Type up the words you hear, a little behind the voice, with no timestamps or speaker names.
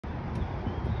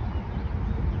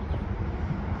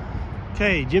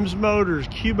Okay, Jim's Motors,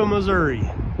 Cuba, Missouri.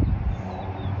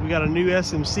 We got a new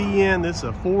SMC in. This is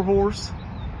a 4-horse.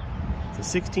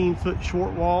 It's a 16-foot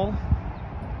short wall.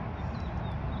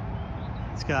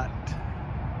 It's got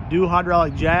dual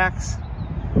hydraulic jacks,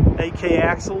 8K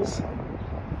axles.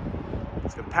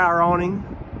 It's got a power awning.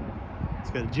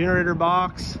 It's got a generator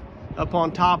box. Up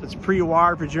on top, it's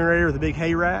pre-wired for generator with a big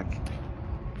hay rack.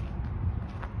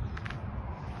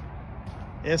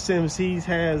 SMC's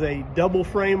has a double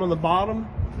frame on the bottom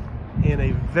and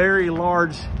a very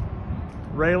large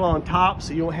rail on top,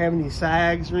 so you don't have any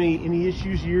sags or any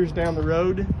issues years down the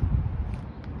road.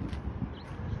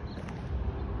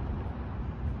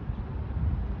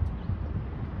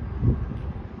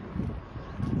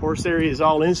 Horse area is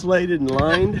all insulated and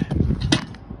lined.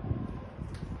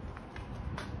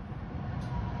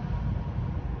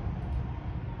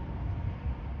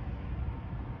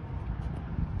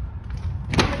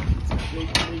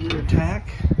 Big rear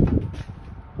tack.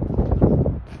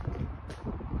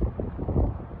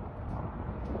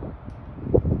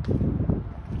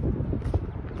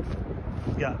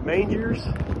 Got mangers.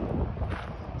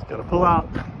 It's got a pull out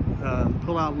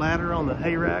ladder on the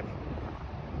hay rack.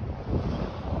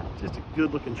 Just a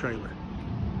good looking trailer.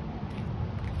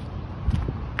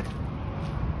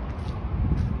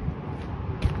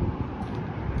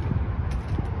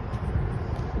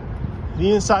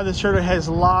 The inside of this trailer has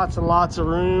lots and lots of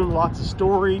room, lots of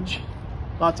storage,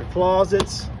 lots of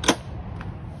closets.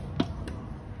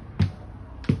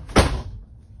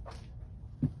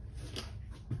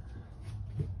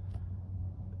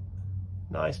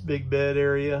 Nice big bed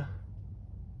area.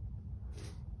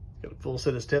 Got a full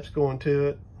set of steps going to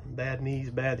it. Bad knees,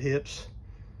 bad hips.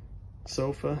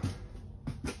 Sofa.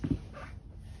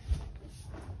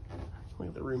 Look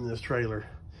at the room in this trailer.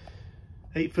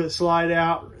 8-foot slide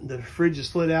out. The fridge is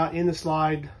slid out in the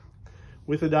slide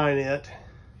with a dinette.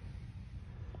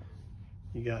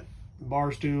 You got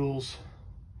bar stools.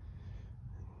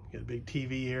 You got a big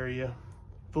TV area.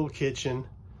 Full kitchen.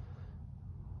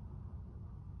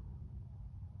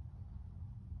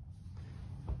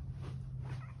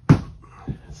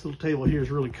 This little table here is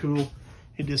really cool.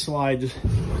 It just slides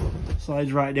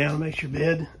right down, makes your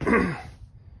bed.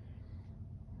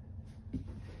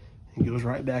 It goes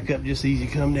right back up, just easy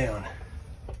to come down.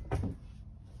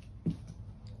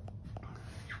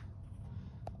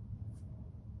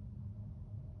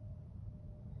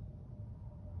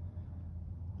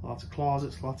 Lots of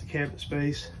closets, lots of cabinet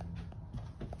space.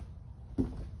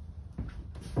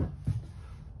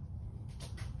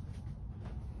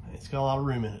 It's got a lot of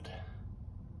room in it.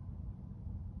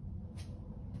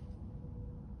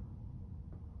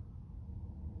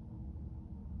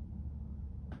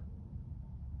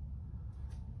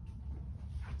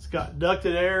 It's got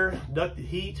ducted air, ducted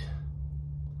heat.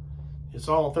 It's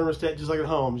all on thermostat just like at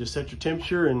home. Just set your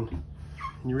temperature and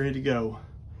you're ready to go.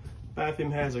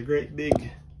 Bathroom has a great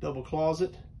big double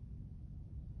closet,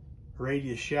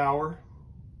 radius shower.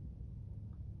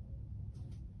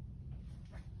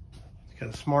 It's got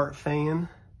a smart fan.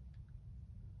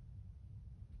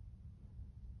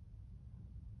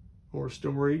 More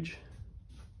storage.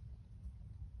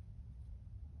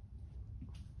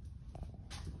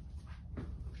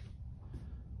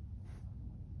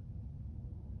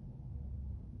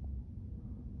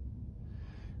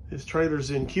 This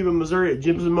trailer's in Cuba, Missouri at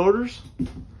Jim's Motors.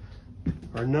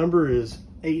 Our number is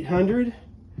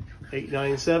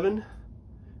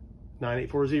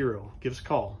 800-897-9840. Give us a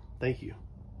call. Thank you.